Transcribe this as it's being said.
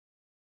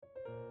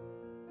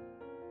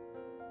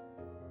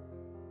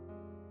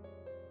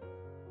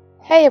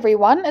Hey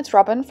everyone, it's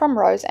Robin from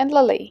Rose and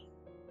Lily.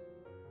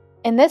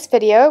 In this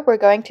video, we're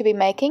going to be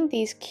making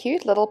these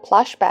cute little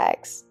plush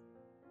bags.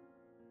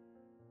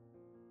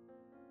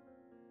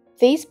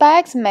 These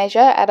bags measure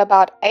at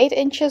about 8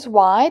 inches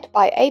wide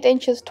by 8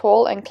 inches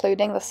tall,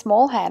 including the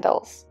small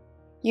handles.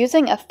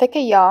 Using a thicker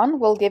yarn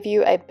will give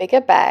you a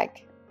bigger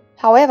bag.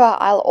 However,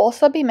 I'll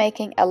also be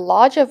making a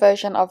larger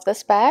version of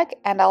this bag,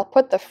 and I'll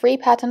put the free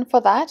pattern for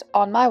that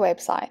on my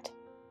website.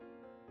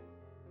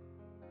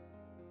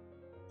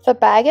 The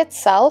bag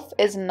itself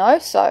is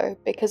no-sew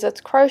because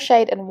it's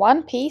crocheted in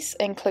one piece,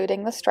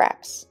 including the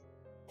straps.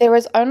 There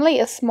is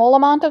only a small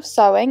amount of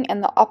sewing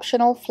in the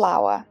optional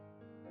flower.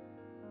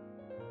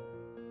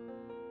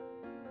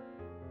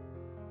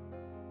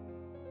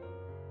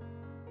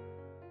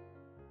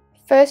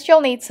 First,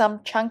 you'll need some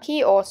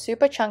chunky or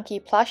super chunky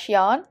plush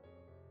yarn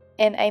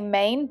in a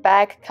main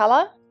bag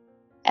color,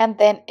 and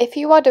then if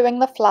you are doing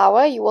the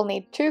flower, you will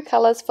need 2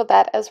 colors for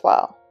that as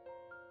well.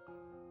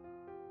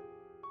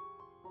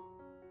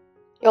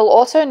 You'll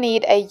also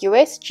need a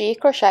USG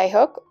crochet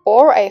hook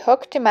or a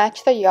hook to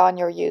match the yarn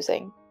you're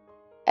using,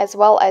 as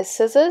well as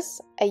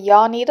scissors, a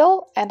yarn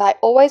needle, and I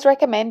always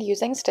recommend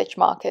using stitch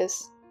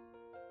markers.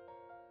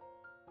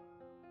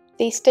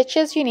 The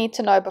stitches you need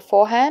to know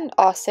beforehand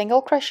are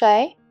single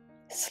crochet,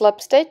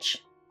 slip stitch,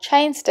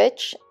 chain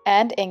stitch,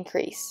 and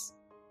increase.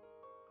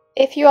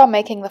 If you are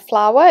making the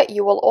flower,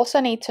 you will also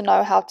need to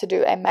know how to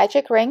do a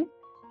magic ring,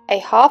 a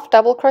half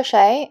double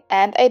crochet,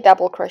 and a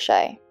double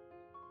crochet.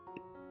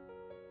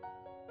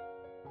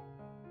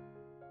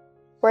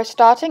 We're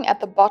starting at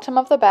the bottom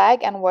of the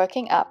bag and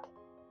working up.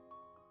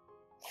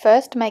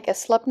 First, make a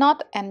slip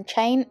knot and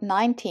chain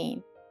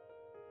 19.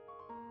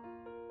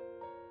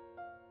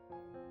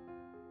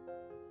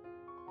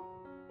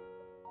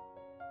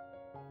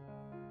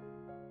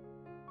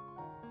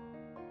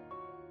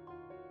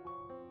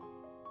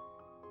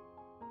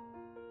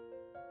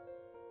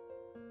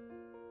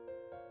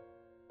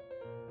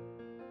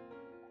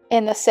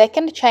 In the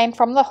second chain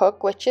from the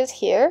hook, which is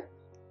here,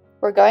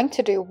 we're going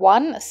to do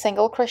 1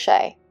 single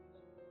crochet.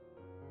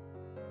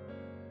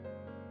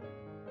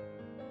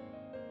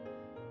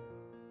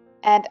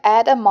 And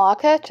add a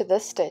marker to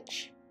this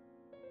stitch.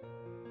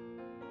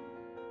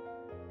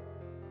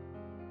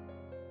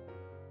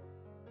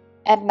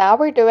 And now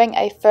we're doing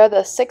a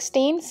further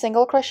 16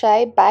 single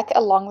crochet back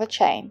along the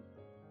chain.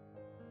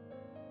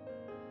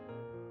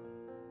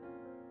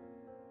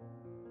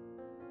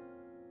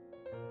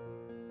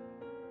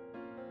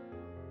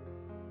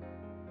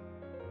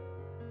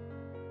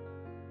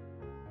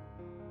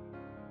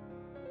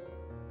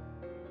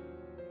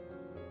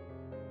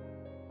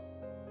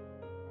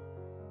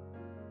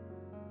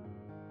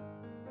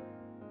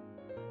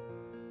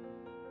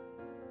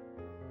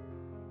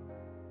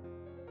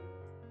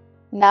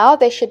 Now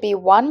there should be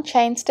 1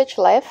 chain stitch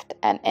left,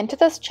 and into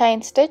this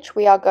chain stitch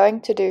we are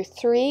going to do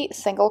 3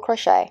 single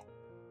crochet.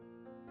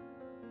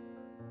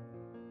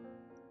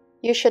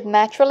 You should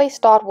naturally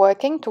start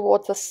working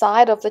towards the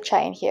side of the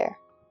chain here.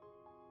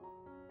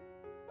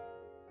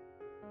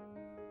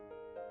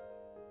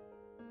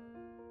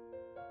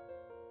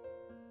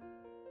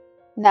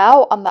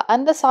 Now on the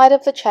underside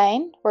of the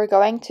chain we're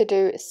going to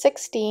do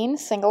 16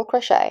 single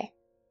crochet.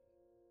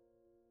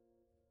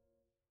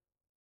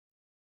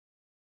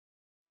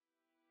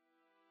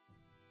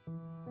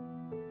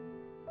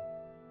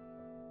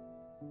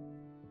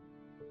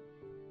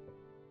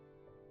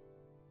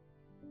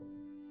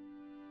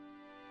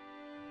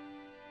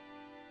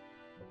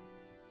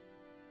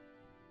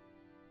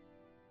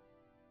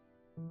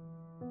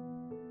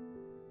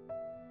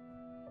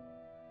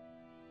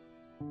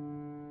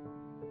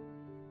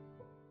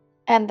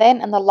 And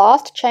then in the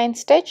last chain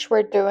stitch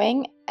we're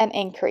doing an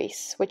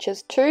increase, which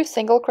is 2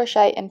 single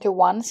crochet into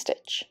 1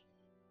 stitch.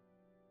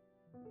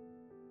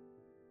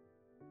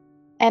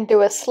 And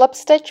do a slip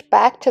stitch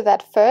back to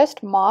that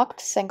first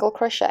marked single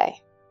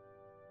crochet.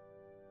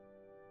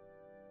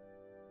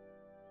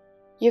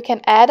 You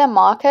can add a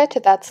marker to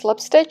that slip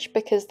stitch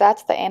because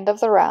that's the end of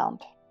the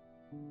round.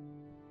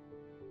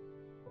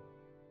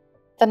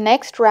 The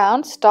next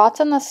round starts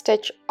in the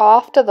stitch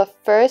after the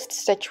first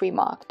stitch we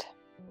marked.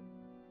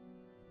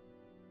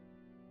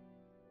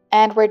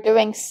 And we're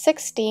doing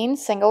 16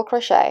 single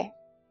crochet.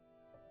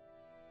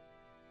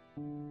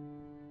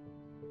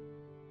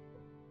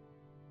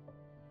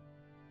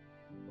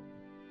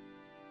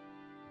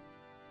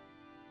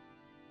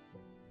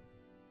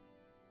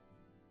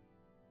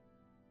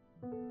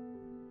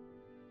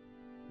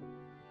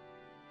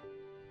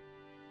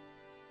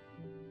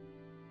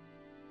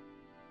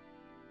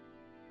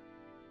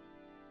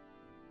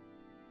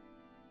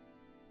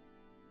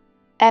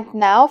 And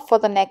now for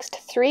the next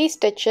 3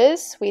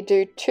 stitches, we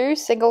do 2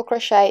 single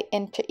crochet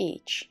into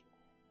each.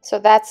 So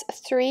that's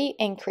 3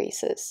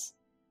 increases.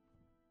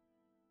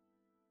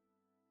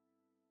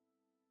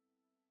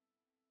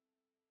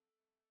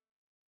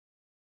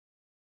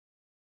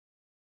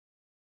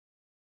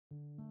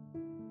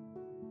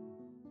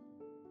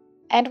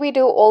 And we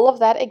do all of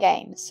that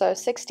again, so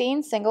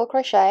 16 single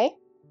crochet,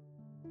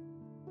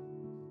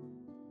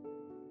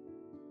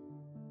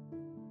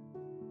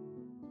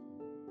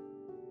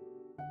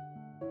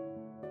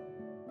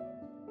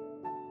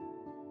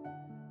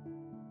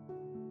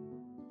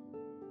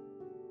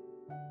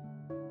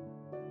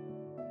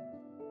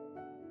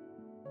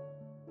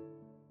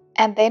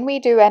 and then we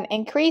do an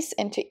increase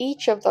into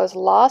each of those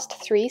last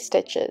 3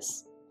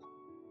 stitches.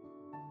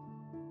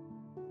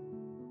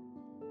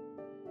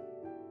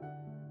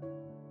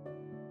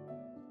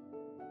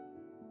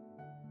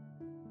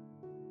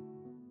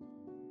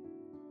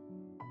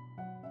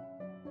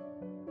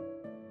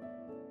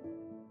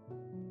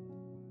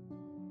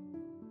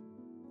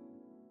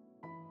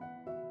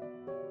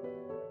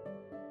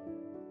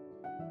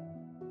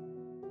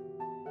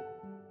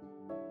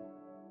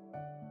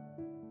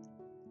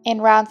 In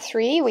round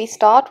 3, we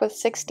start with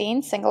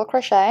 16 single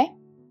crochet.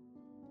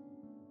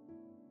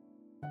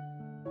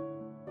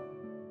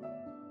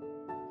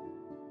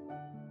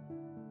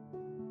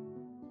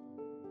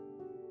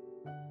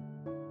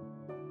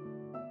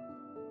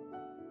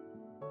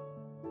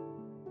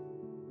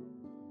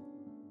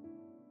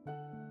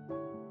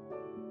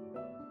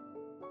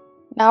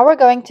 Now we're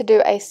going to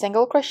do a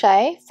single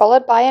crochet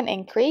followed by an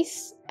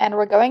increase, and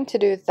we're going to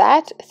do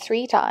that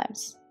 3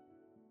 times.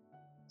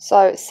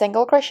 So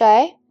single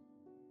crochet,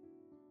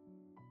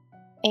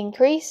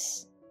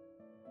 increase,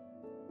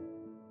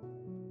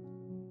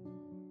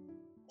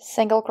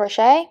 single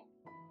crochet,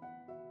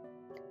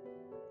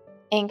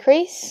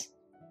 increase,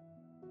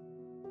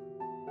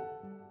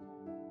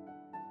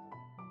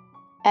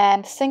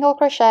 and single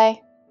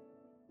crochet,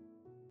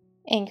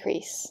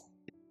 increase.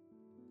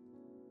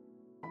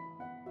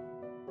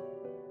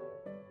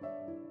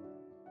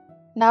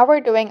 Now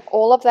we're doing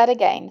all of that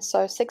again,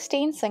 so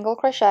 16 single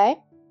crochet,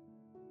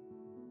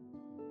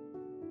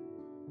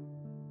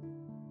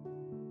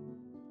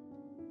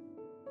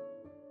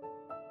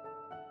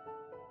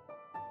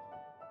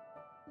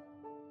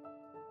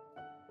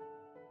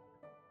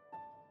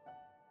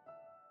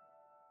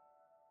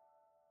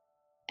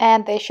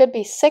 and there should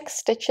be 6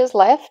 stitches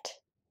left,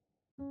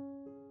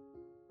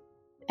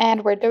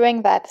 and we're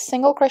doing that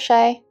single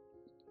crochet,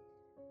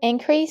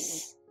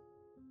 increase,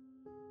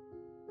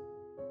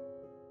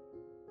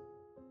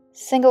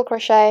 single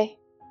crochet,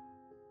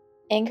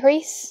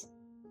 increase,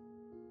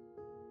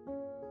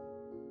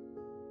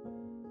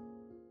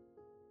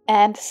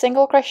 and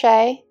single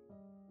crochet,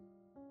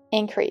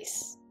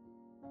 increase.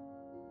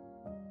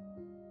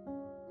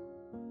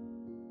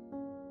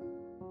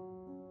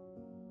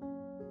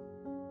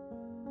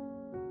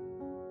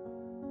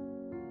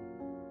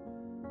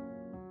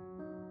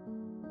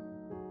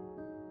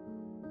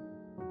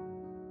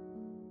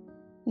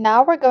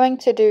 Now we're going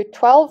to do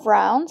 12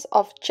 rounds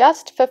of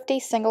just 50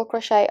 single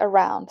crochet a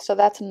round, so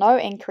that's no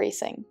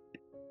increasing.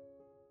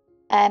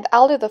 And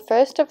I'll do the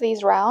first of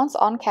these rounds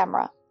on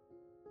camera.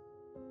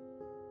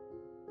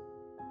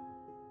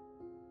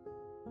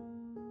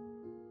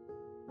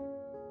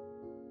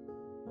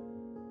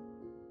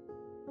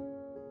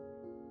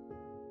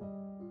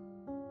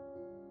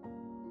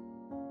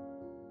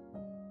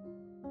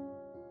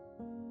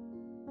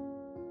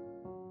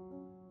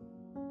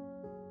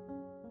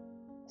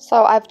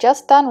 So I've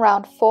just done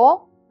round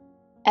 4,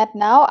 and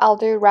now I'll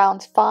do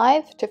rounds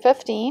 5 to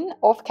 15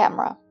 off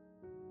camera.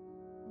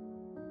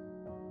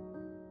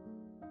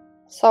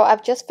 So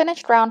I've just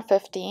finished round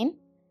 15,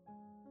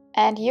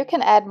 and you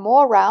can add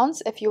more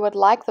rounds if you would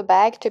like the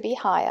bag to be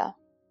higher.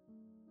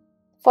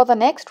 For the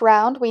next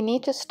round, we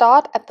need to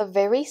start at the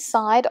very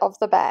side of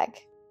the bag.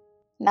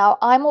 Now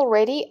I'm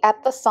already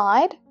at the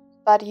side,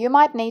 but you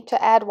might need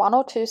to add 1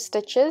 or 2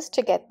 stitches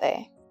to get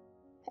there.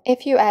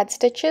 If you add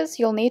stitches,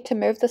 you'll need to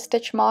move the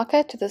stitch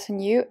marker to this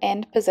new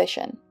end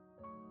position.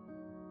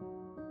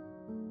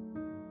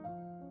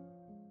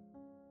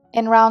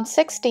 In round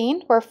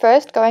 16, we're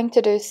first going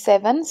to do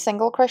 7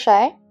 single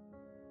crochet,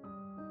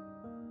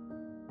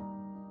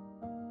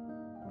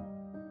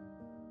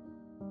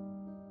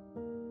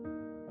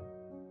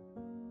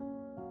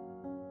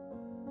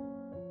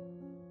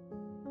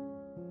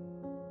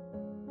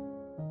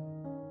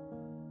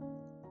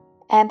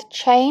 and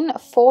chain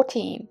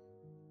 14.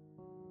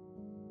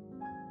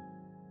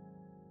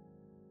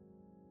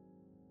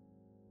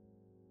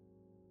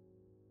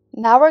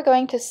 Now we're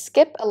going to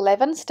skip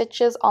 11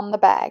 stitches on the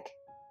bag.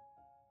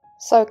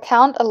 So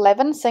count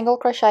 11 single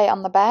crochet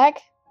on the bag,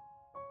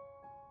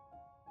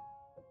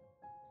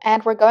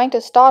 and we're going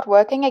to start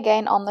working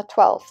again on the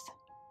 12th.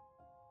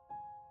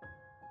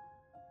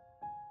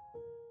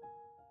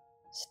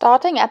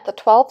 Starting at the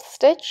 12th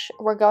stitch,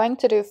 we're going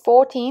to do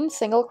 14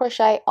 single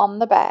crochet on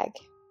the bag.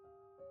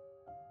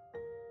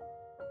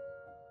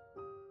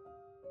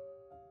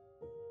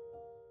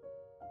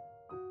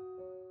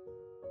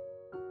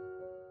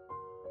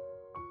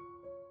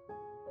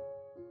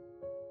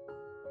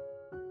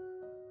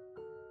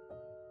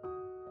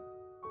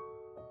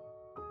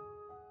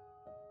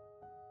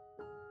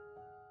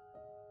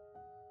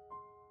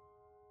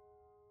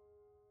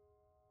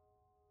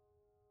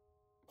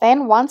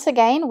 Then once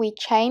again we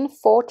chain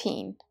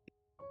 14.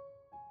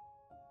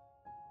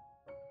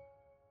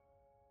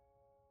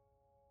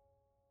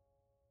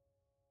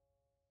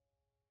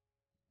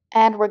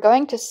 And we're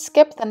going to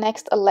skip the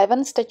next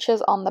 11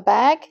 stitches on the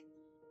bag,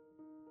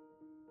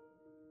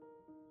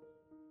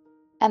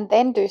 and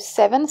then do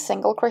 7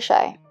 single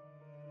crochet.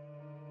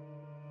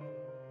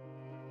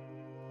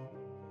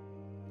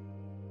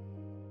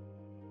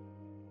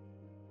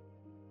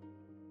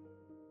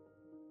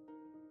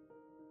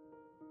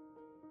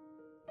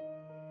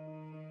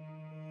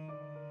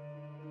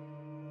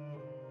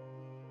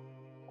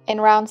 In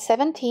round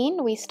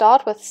 17, we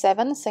start with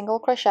 7 single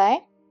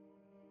crochet.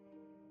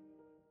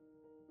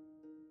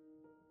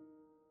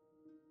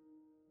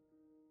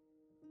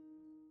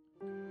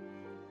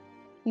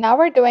 Now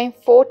we're doing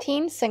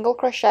 14 single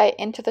crochet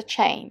into the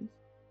chain.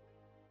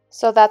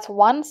 So that's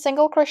 1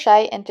 single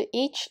crochet into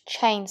each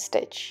chain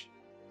stitch.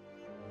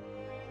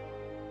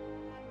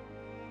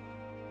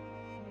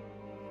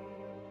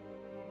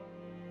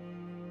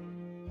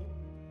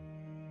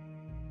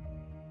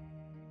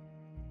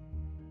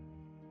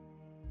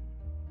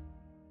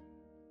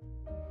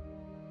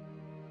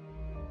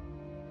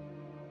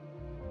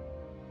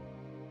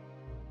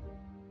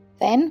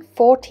 Then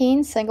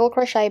 14 single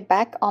crochet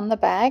back on the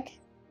bag.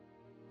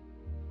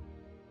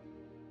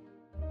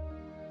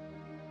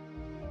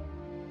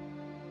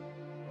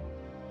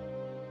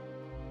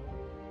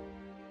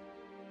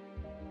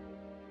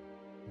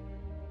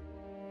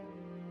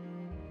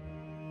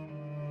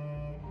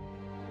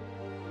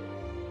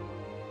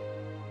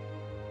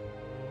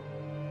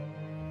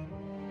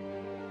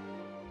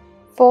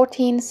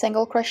 Fourteen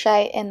single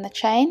crochet in the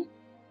chain.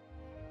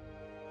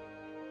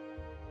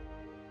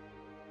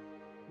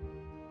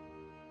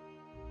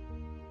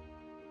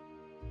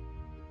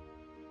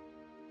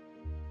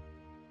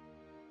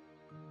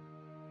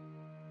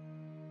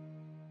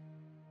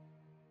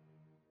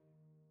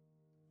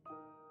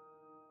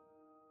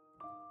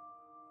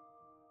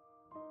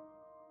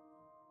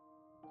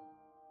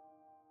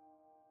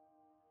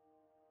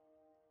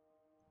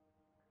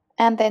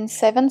 And then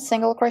 7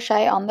 single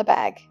crochet on the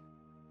bag.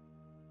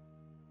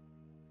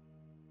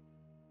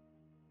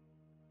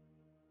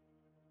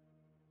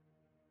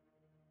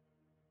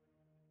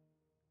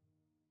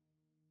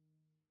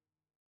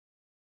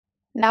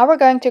 Now we're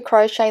going to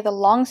crochet the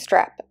long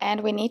strap,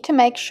 and we need to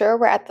make sure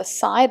we're at the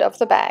side of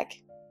the bag.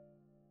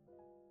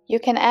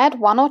 You can add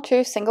 1 or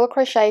 2 single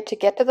crochet to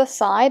get to the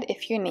side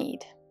if you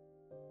need.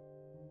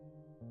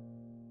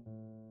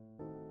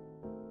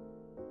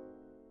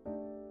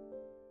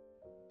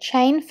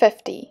 Chain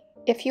 50.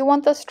 If you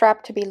want the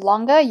strap to be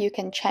longer, you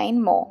can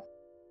chain more.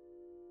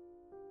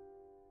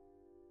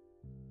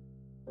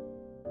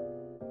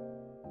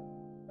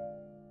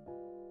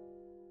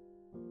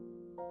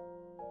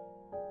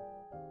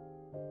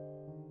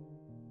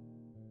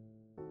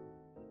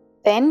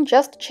 Then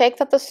just check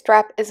that the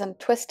strap isn't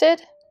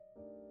twisted.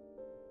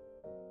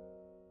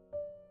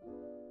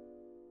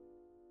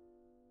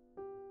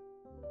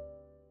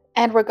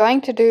 And we're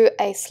going to do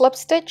a slip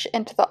stitch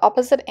into the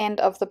opposite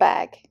end of the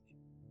bag.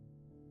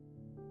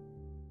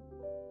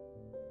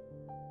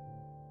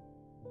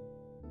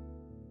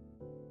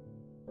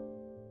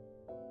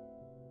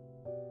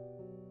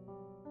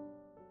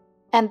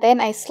 And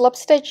then a slip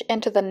stitch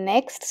into the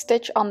next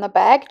stitch on the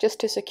bag just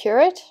to secure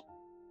it.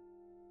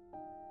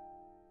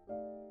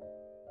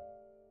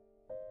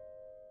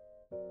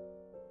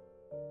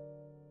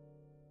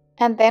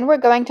 And then we're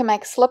going to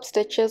make slip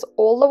stitches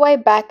all the way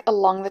back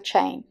along the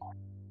chain.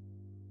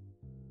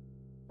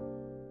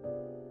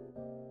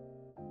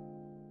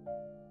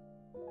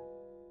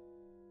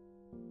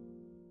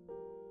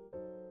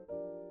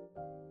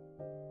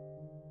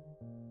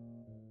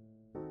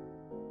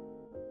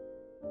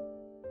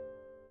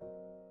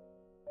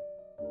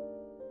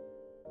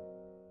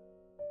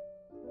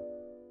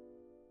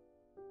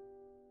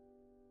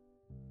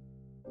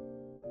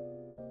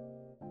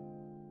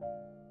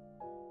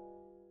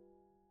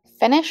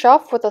 Finish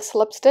off with a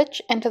slip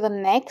stitch into the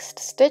next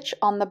stitch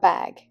on the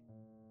bag.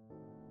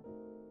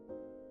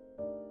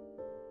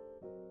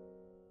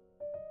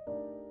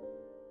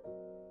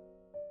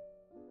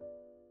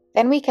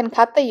 Then we can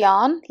cut the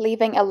yarn,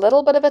 leaving a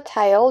little bit of a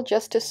tail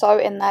just to sew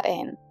in that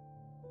end.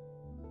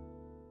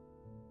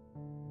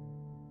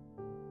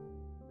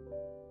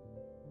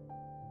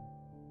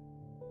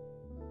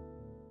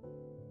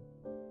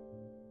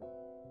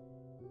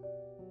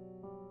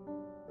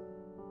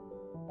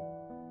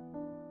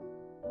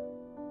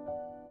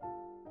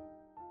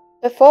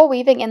 Before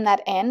weaving in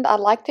that end,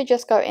 I'd like to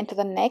just go into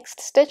the next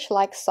stitch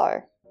like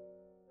so.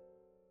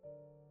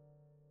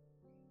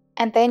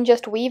 And then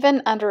just weave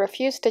in under a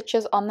few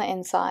stitches on the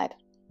inside.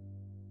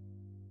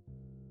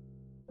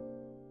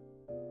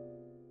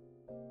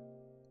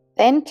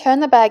 Then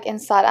turn the bag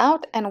inside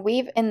out and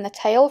weave in the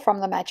tail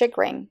from the magic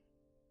ring.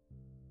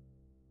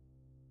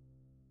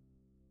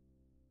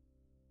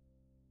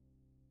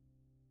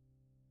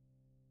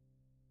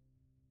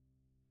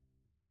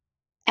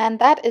 And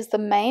that is the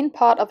main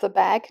part of the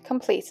bag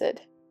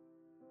completed.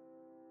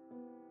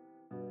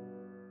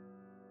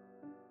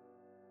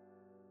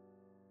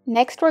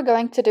 Next we're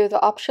going to do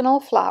the optional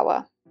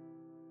flower.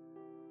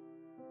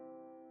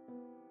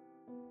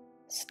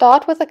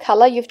 Start with the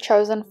color you've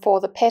chosen for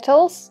the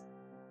petals.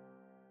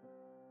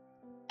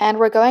 And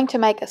we're going to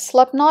make a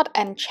slip knot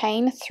and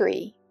chain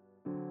 3.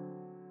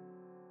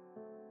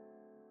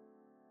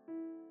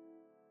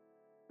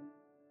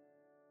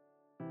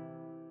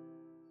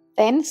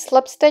 Then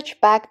slip stitch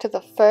back to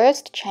the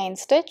first chain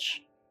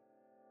stitch.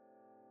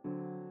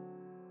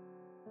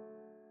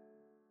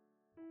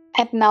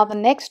 And now the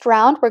next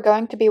round we're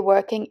going to be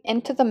working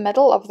into the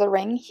middle of the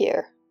ring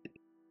here.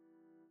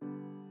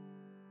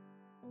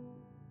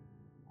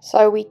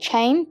 So we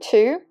chain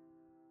 2,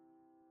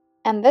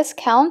 and this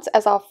counts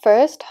as our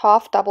first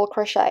half double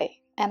crochet,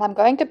 and I'm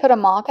going to put a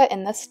marker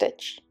in this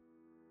stitch.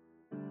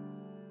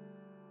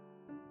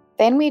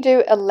 Then we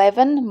do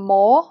 11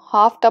 more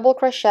half double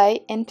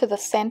crochet into the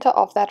center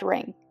of that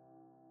ring.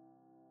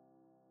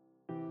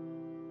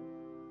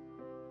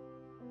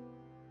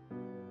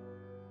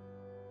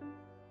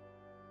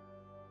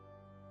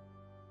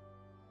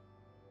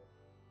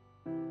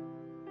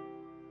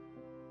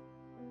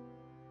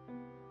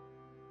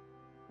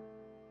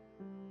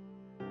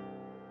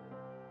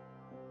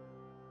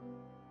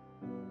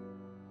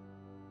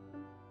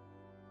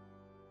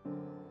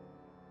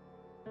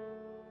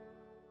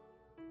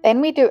 Then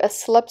we do a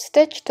slip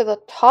stitch to the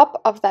top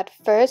of that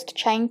first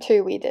chain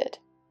 2 we did.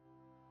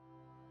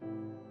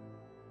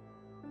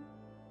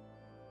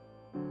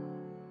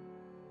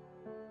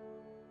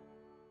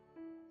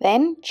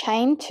 Then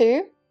chain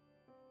 2,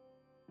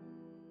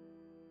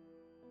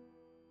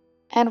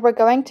 and we're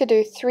going to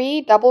do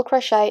 3 double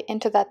crochet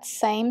into that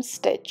same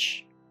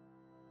stitch.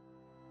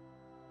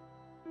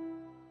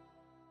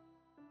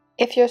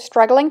 If you're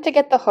struggling to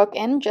get the hook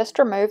in, just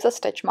remove the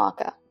stitch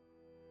marker.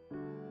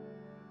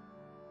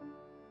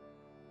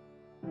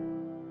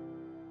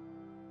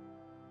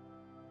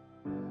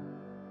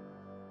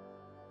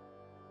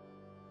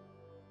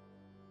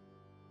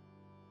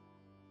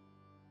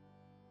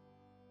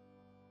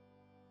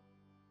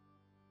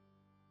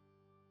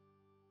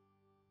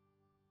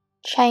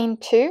 Chain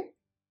 2,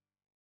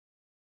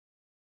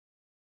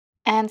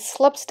 and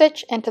slip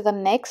stitch into the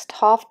next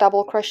half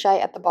double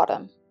crochet at the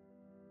bottom.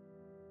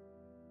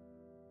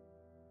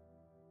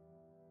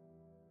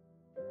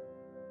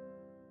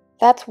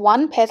 That's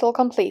 1 petal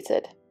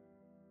completed.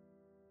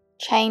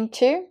 Chain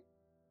 2,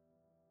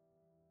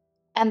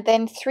 and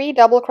then 3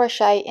 double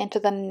crochet into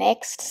the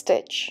next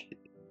stitch.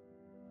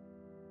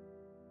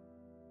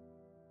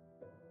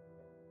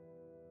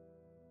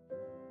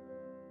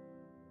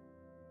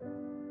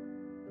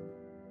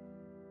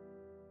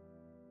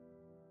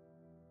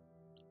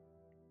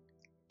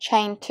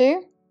 Chain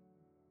 2,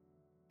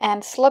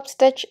 and slip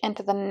stitch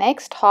into the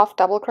next half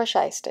double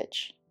crochet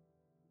stitch.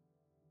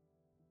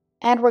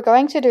 And we're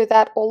going to do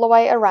that all the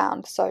way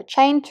around. So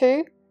chain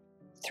 2,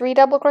 3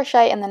 double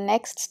crochet in the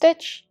next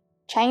stitch,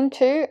 chain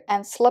 2,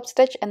 and slip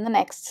stitch in the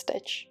next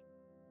stitch.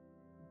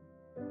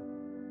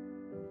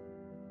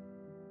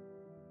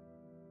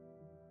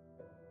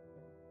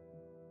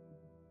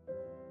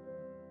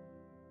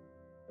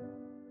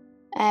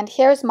 And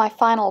here's my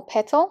final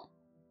petal.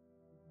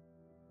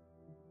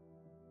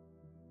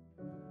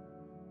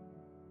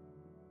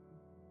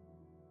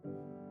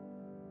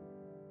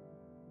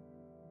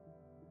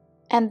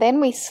 And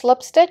then we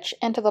slip stitch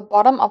into the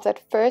bottom of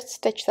that first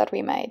stitch that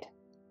we made.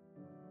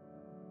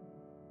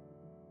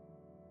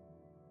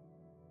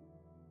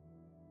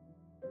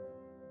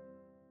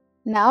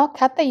 Now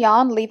cut the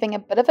yarn, leaving a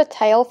bit of a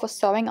tail for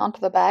sewing onto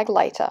the bag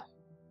later.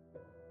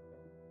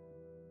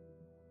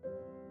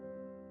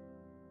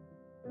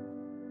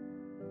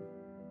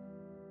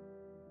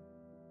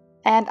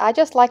 And I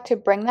just like to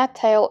bring that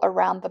tail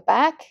around the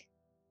back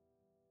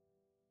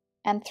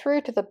and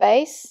through to the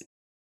base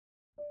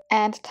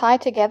and tie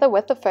together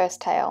with the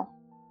first tail.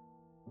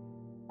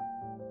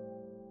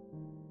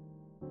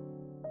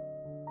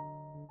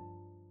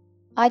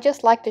 I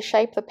just like to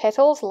shape the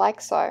petals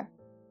like so.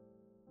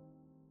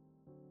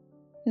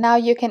 Now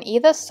you can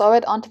either sew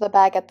it onto the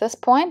bag at this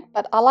point,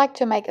 but I like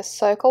to make a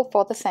circle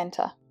for the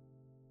center.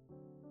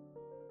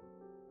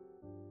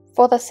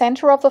 For the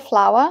center of the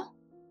flower,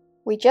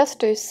 we just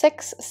do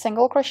 6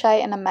 single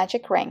crochet in a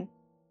magic ring.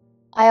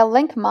 I'll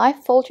link my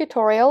full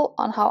tutorial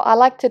on how I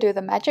like to do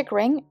the magic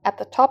ring at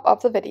the top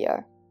of the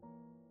video.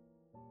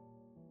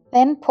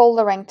 Then pull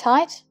the ring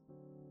tight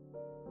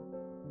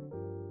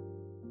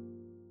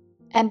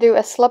and do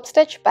a slip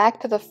stitch back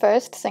to the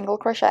first single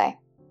crochet.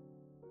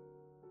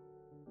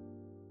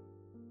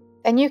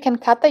 Then you can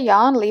cut the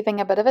yarn, leaving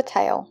a bit of a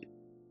tail.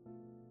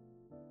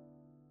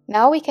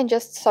 Now we can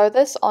just sew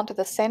this onto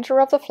the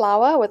center of the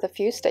flower with a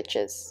few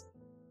stitches.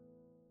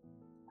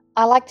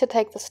 I like to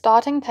take the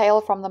starting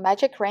tail from the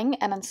magic ring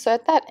and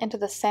insert that into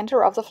the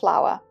center of the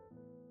flower.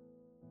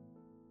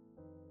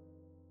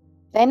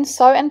 Then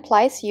sew in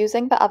place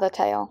using the other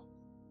tail.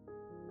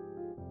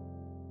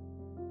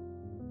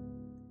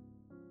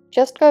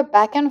 Just go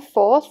back and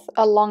forth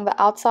along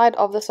the outside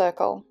of the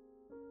circle.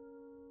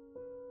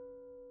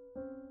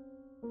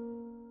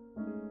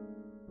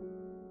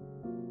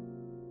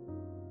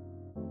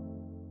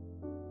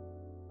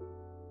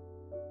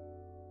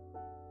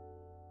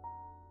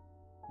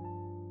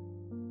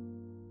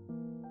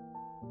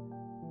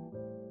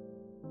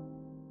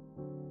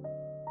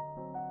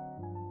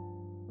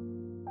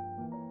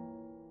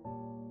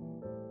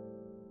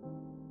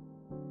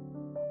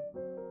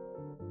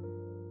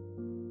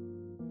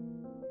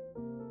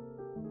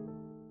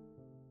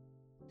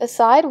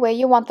 Decide where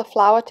you want the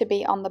flower to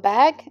be on the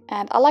bag,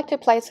 and I like to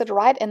place it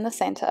right in the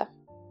center.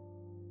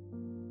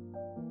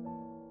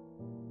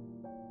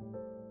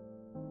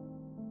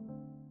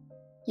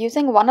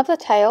 Using one of the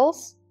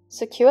tails,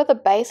 Secure the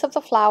base of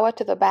the flower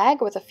to the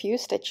bag with a few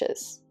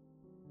stitches.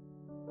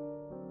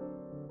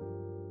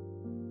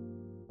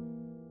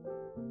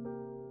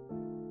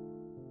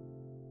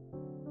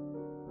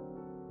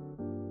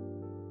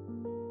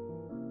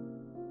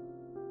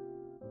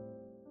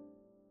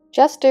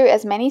 Just do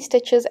as many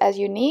stitches as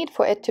you need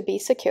for it to be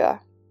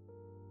secure.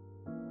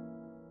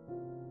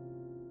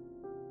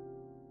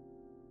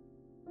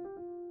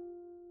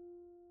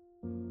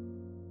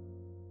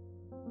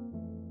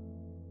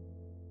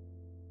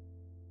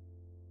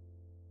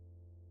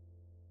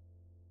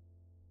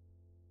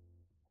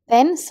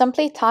 Then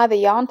simply tie the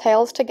yarn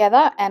tails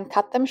together and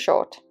cut them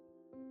short.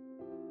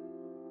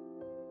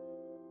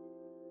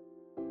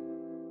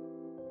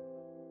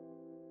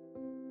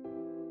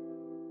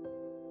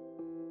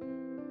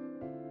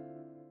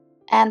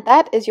 And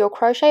that is your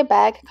crochet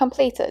bag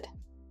completed.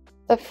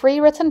 The free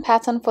written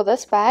pattern for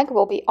this bag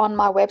will be on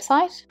my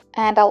website,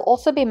 and I'll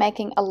also be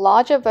making a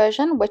larger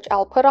version which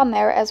I'll put on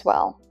there as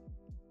well.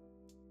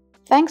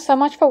 Thanks so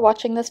much for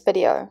watching this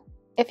video.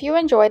 If you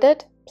enjoyed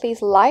it,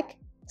 please like,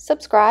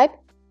 subscribe,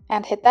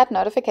 and hit that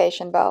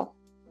notification bell.